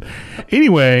she said.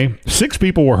 Anyway, 6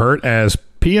 people were hurt as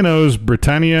P&O's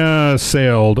Britannia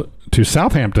sailed to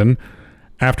Southampton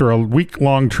after a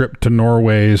week-long trip to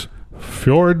Norway's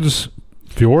Fjords.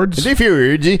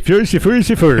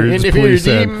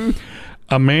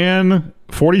 A man,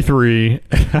 43.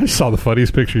 I saw the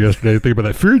funniest picture yesterday. Think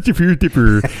about that. Did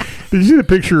you see the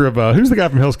picture of who's the guy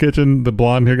from Hell's Kitchen? The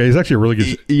blonde hair guy. He's actually a really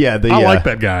good. Yeah, I like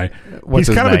that guy. He's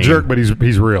kind of a jerk, but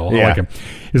he's real. I like him.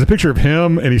 There's a picture of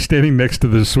him, and he's standing next to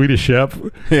the Swedish chef.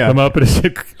 Yeah, I'm up,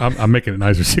 and I'm making it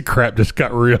nicer. Said, crap just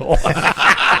got real.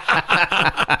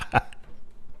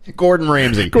 Gordon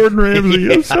Ramsay.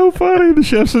 Yeah. It's so funny. The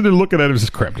chef's sitting there looking at him and says,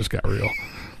 crap just got real.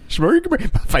 My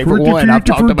favorite one. I've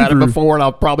talked about it before, and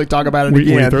I'll probably talk about it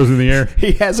again. When he throws it in the air.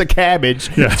 He has a cabbage,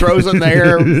 throws it in the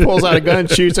air, pulls out a gun,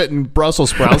 shoots it, and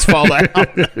Brussels sprouts fall down.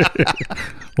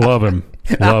 Love him.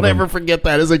 I'll never forget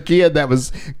that. As a kid, that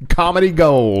was comedy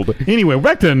gold. Anyway,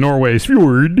 back to Norway's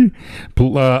fjord.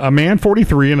 A man,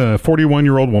 43, and a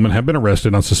 41-year-old woman have been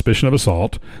arrested on suspicion of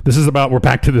assault. We're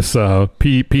back to this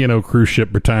P&O cruise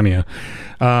ship Britannia.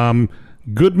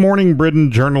 Good Morning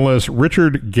Britain journalist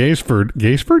Richard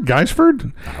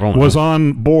Gaisford was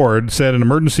on board, said an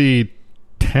emergency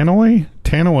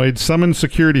tannoy summoned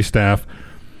security staff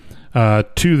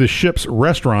to the ship's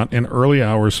restaurant in early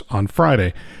hours on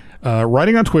Friday.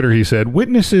 Writing on Twitter, he said,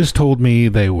 "Witnesses told me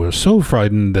they were so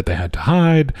frightened that they had to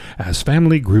hide as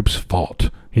family groups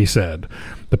fought," he said.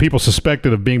 The people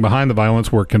suspected of being behind the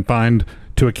violence were confined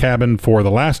to a cabin for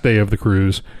the last day of the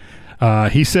cruise.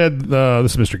 He said,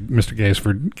 this is Mr.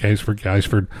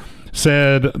 Gaisford,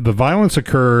 said the violence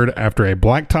occurred after a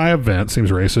black tie event, seems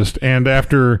racist, and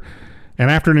after an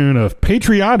afternoon of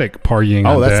patriotic partying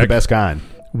on that's deck, the best kind.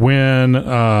 When,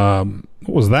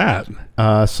 what was that?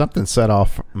 Something set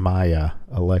off my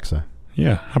Alexa.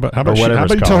 Yeah. How about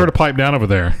you tell her to pipe down over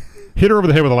there? Hit her over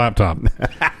the head with a laptop. They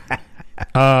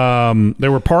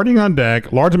were partying on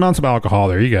deck, large amounts of alcohol.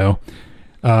 There you go.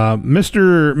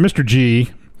 Mr. G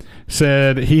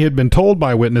said he had been told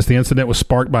by a witness the incident was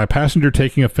sparked by a passenger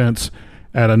taking offense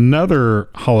at another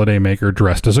holidaymaker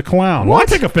dressed as a clown. Well, I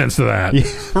take offense to that.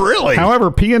 Really? However,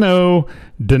 P&O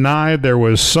denied there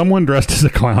was someone dressed as a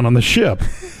clown on the ship.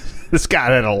 This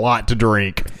guy had a lot to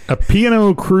drink. A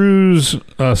P&O cruise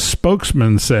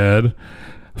spokesman said,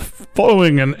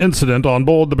 following an incident on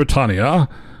board the Britannia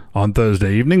on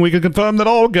Thursday evening, we can confirm that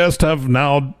all guests have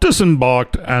now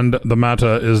disembarked and the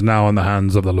matter is now in the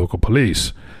hands of the local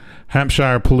police.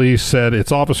 Hampshire Police said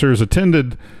its officers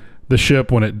attended the ship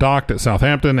when it docked at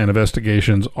Southampton and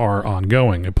investigations are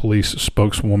ongoing. A police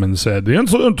spokeswoman said the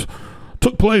incident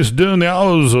took place during the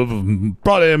hours of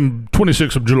Friday,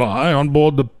 26th of July on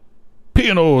board the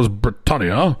P&O's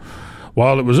Britannia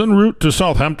while it was en route to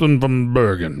Southampton from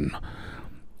Bergen.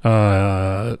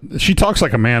 She talks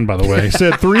like a man, by the way.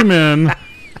 Said 3 men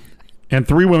and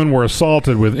 3 women were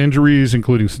assaulted with injuries,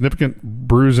 including significant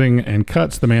bruising and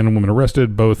cuts. The man and woman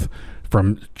arrested, both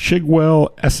from Chigwell,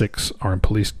 Essex, are in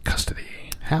police custody.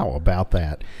 How about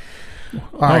that?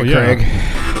 All right, Craig.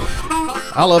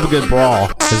 I love a good brawl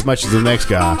as much as the next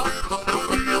guy.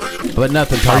 But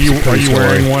nothing tops Are you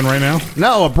wearing one right now?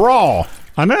 No, a brawl.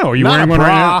 I know. Are you Not wearing a one bra.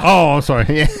 right now? Oh, I'm sorry.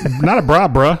 Yeah. Not a bra,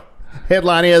 bruh.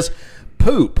 Headline is,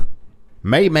 poop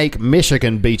may make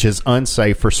Michigan beaches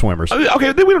unsafe for swimmers.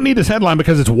 Okay, then we don't need this headline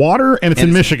because it's water and it's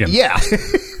in Michigan. Yeah,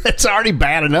 it's already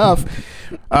bad enough.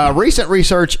 Recent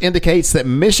research indicates that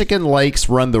Michigan lakes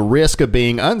run the risk of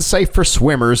being unsafe for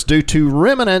swimmers due to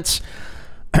remnants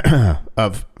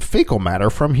of fecal matter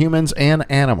from humans and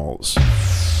animals.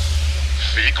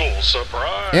 Fecal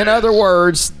surprise. In other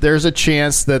words, there's a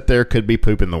chance that there could be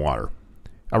poop in the water.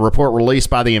 A report released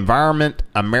by the Environment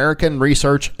American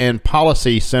Research and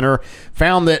Policy Center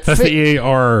found that That's the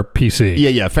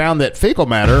ARPC. found that fecal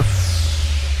matter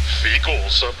Fecal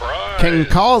surprise. can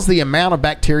cause the amount of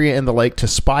bacteria in the lake to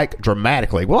spike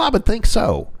dramatically. Well, I would think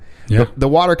so. Yeah. The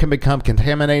water can become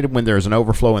contaminated when there's an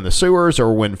overflow in the sewers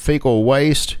or when fecal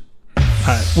waste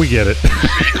We get it.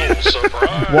 Fecal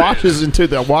surprise. washes into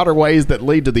the waterways that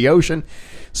lead to the ocean.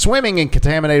 Swimming in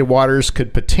contaminated waters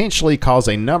could potentially cause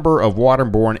a number of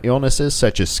waterborne illnesses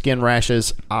such as skin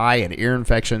rashes, eye and ear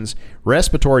infections,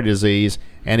 respiratory disease,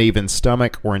 and even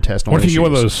stomach or intestinal What if issues. you get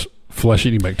one of those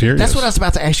flesh-eating bacteria? That's what I was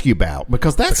about to ask you about,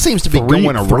 because that seems to be going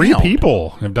around. 3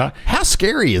 people have died. How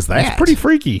scary is that? It's pretty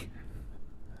freaky.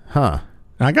 Huh.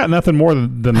 I got nothing more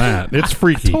than that. It's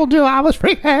freaky. Told you I was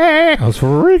freaky. I was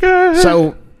freaky.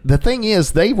 So the thing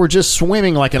is, they were just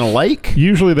swimming like in a lake.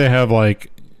 Usually they have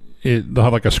they'll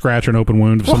have like a scratch or an open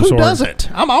wound of Well, some who sort.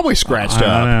 doesn't? I'm always scratched I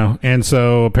up. know. And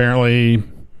so apparently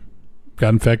got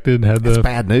infected, had That's the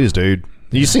bad news, dude.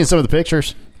 You seen some of the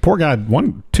pictures? poor guy,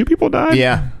 2 people died?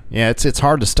 Yeah. It's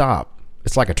hard to stop.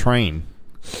 It's like a train.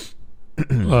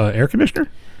 Air conditioner?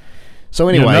 So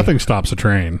anyway, Nothing stops a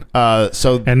train.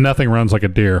 so And nothing runs like a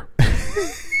deer.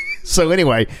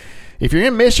 anyway, if you're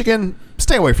in Michigan,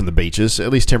 stay away from the beaches, at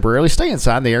least temporarily. Stay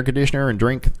inside in the air conditioner and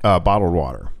drink bottled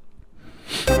water.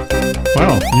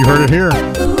 Well, you heard it here.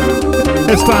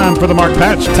 It's time for the Mark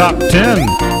Patch Top 10.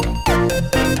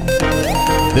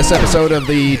 This episode of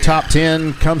the Top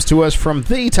 10 comes to us from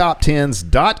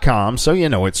thetop10s.com, so you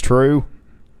know it's true.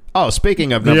 Oh,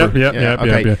 speaking of number...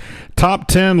 Yep. Top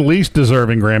 10 least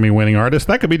deserving Grammy-winning artists.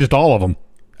 That could be just all of them.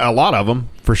 A lot of them,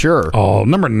 for sure. Oh,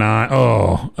 number 9.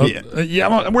 Oh. Yeah.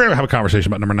 We're going to have a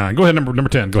conversation about number 9. Go ahead, number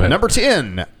 10. Go ahead. Number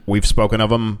 10, we've spoken of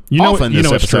them it's often this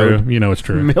episode. true. You know it's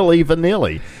true. Milli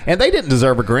Vanilli. And they didn't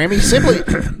deserve a Grammy simply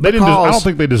They didn't. I don't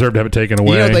think they deserved to have it taken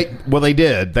away. they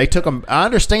did. They took them. I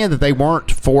understand that they weren't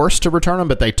forced to return them,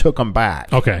 but they took them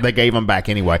back. Okay. They gave them back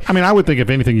anyway. I mean, I would think if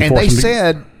anything, you And force they them to-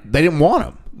 said they didn't want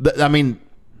them.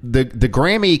 The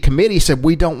Grammy committee said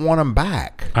we don't want them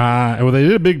back. well, they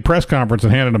did a big press conference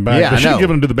and handed them back. Yeah, They I should have know.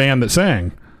 given them to the band that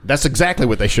sang. That's exactly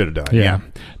what they should have done. Yeah.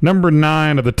 Number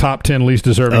 9 of the top 10 least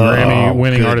deserving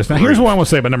Grammy-winning good artists. Now, grief. here's what I want to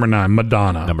say about number 9,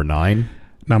 Madonna. Number 9.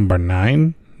 Number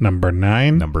 9. Number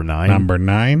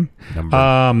 9.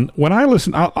 When I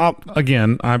listen,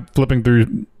 I'm flipping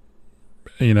through,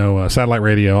 satellite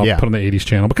radio. I'll put on the 80s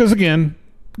channel because, again,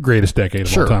 greatest decade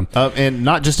of all time. And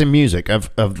not just in music, of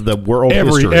the world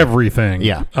history. Everything.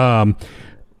 Yeah.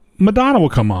 Madonna will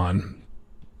come on.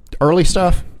 Early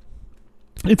stuff?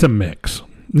 It's a mix.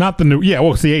 Not the new... Yeah,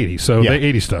 well, it's the 80s, so the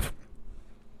 80s stuff.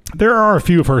 There are a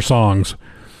few of her songs,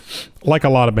 like a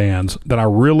lot of bands, that I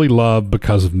really love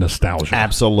because of nostalgia.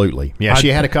 Absolutely. Yeah, she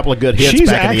had a couple of good hits She's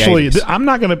back actually... in the 80s. I'm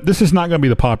not going to... This is not going to be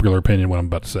the popular opinion, what I'm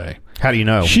about to say. How do you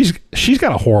know? She's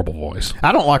got a horrible voice.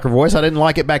 I don't like her voice. I didn't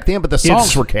like it back then, but the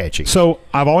songs were catchy. So,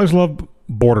 I've always loved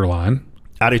Borderline.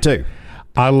 I do too.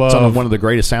 I love... It's on one of the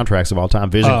greatest soundtracks of all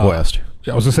time, Vision Quest.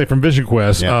 I was going to say from Vision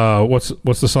Quest. Yeah. What's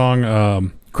the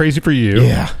song? Crazy for You.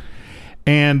 Yeah.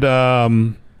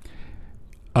 And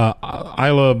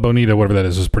Isla Bonita, whatever that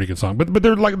is a pretty good song. But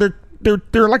they're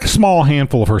like a small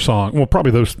handful of her songs. Well,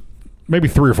 probably those, maybe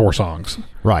 3 or 4 songs.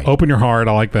 Right. Open Your Heart,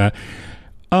 I like that.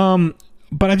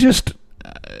 But I just,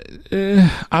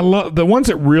 I love the ones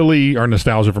that really are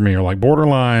nostalgia for me are like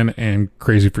Borderline and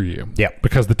Crazy for You. Yep.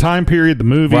 Because the time period, the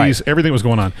movies, Right. everything was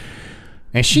going on.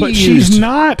 And But she's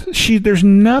not. There's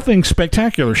nothing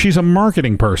spectacular. She's a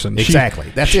marketing person. Exactly.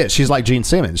 That's it. She's like Gene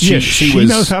Simmons. She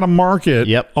knows how to market.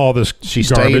 Yep. All this. She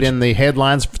garbage. stayed in the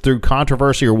headlines through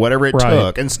controversy or whatever it Right.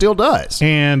 took, and still does.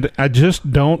 And I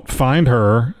just don't find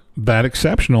her that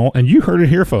exceptional. And you heard it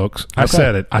here, folks. I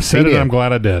said it. I said it. did. And I'm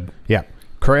glad I did. Yeah.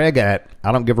 Craig at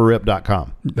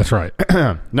IDon'tGiveARip.com. That's right.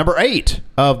 Number 8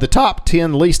 of the top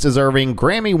 10 least deserving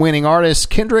Grammy-winning artists,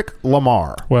 Kendrick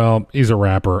Lamar. Well, he's a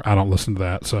rapper. I don't listen to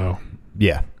that. So,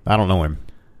 Yeah, I don't know him.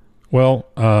 well,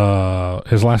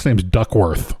 his last name's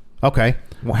Duckworth. Okay.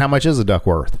 Well, how much is a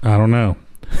Duckworth? I don't know.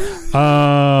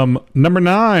 Number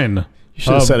 9. You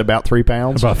should have said about 3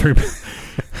 pounds. About 3.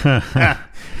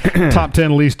 Top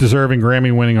 10 least deserving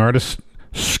Grammy-winning artists,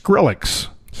 Skrillex.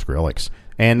 Skrillex.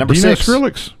 And number Do you know 6.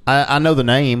 Skrillex? I know the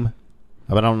name,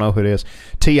 but I don't know who it is.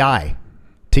 T.I.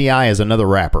 T.I. is another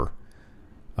rapper.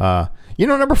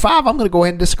 Number 5, I'm going to go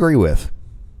ahead and disagree with.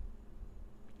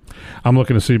 I'm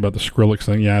looking to see about the Skrillex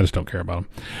thing. Yeah, I just don't care about him.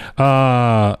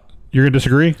 You're going to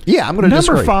disagree? Yeah, I'm going to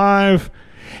disagree. Number 5.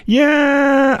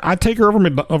 Yeah, I'd take her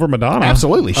over Madonna.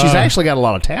 Absolutely. She's actually got a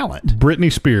lot of talent.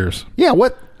 Britney Spears. Yeah,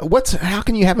 how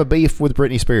can you have a beef with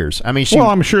Britney Spears? I mean, Well,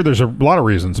 I'm sure there's a lot of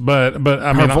reasons, but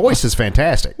I mean, her voice is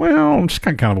fantastic. Well, she's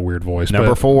got kind of a weird voice.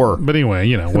 Number 4. But anyway,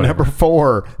 whatever. Number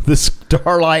 4, the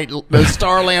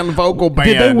Starland Vocal Band.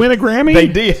 Did they win a Grammy? They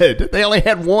did. They only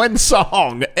had one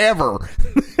song ever.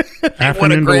 They won a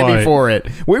Afternoon Grammy Delight. for it.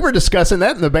 We were discussing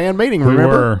that in the band meeting,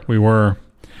 remember? We were.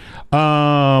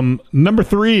 Number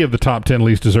 3 of the top 10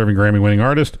 least deserving Grammy-winning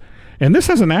artist, and this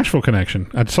has a Nashville connection.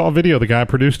 I saw a video. The guy who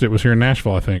produced it was here in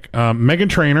Nashville, I think. Meghan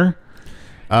Trainor,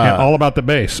 and All About the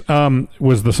Bass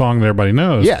was the song that everybody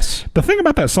knows. Yes. The thing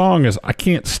about that song is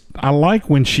I like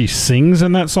when she sings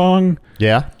in that song,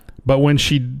 Yeah. but when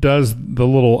she does the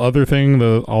little other thing,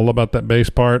 the All About That Bass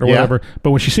part or Yeah. whatever,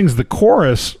 but when she sings the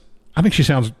chorus, I think she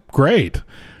sounds great.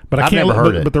 But I I've can't. never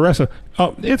heard it. But the rest of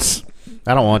it's.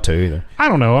 I don't want to either. I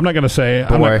don't know. I'm not going to say.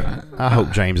 I'm Boy, not- I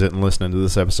hope James isn't listening to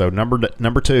this episode.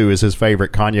 Number 2 is his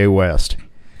favorite, Kanye West.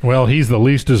 Well, he's the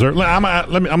least deserving. I'm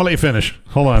going to let you finish.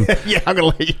 Hold on. Yeah, I'm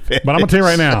going to let you finish. But I'm going to tell you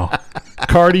right now,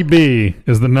 Cardi B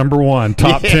is the number 1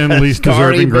 top 10 Yes, least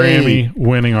Cardi deserving B. Grammy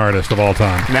winning artist of all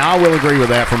time. Now, I will agree with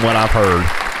that from what I've heard.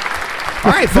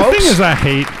 All right, The folks. thing is, I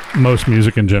hate most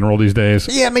music in general these days.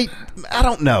 Yeah, I mean, I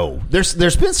don't know. There's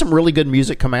been some really good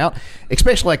music come out,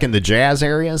 especially like in the jazz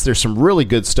areas. There's some really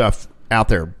good stuff out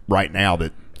there right now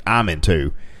that I'm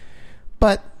into.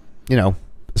 But,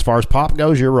 as far as pop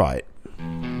goes, you're right.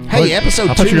 Hey, episode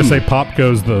 2. I thought you were going to say pop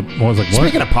goes the... I was like, what?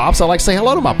 Speaking of pops, I'd like to say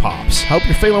hello to my pops. Hope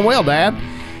you're feeling well, Dad.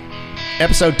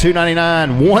 Episode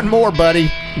 299. One more,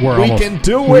 buddy. We can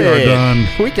do we it. are done.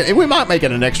 We might make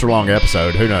it an extra long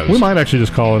episode. Who knows? We might actually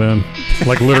just call it in.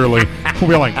 Like, literally. We'll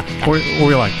be like... I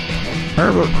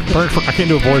can't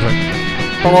do a voice. Like,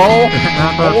 Hello?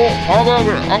 I'm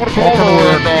gonna call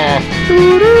her and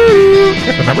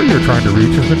the number you're trying to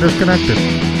reach has been disconnected.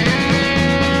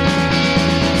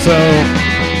 So,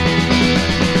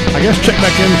 I guess check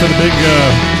back into the big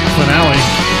finale.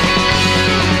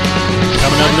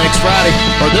 Coming up next Friday.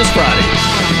 Or this Friday.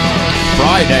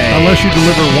 Friday. Unless you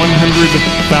deliver 100,000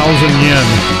 yen.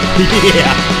 Yeah.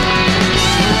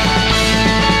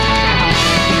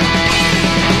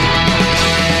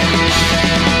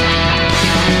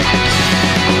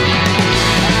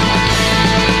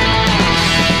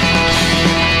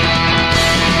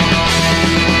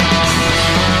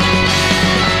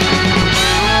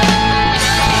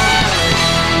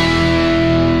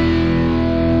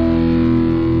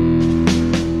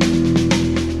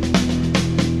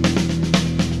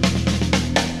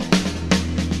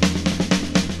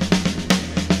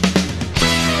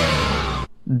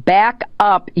 Back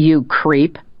up, you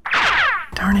creep.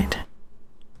 Darn it.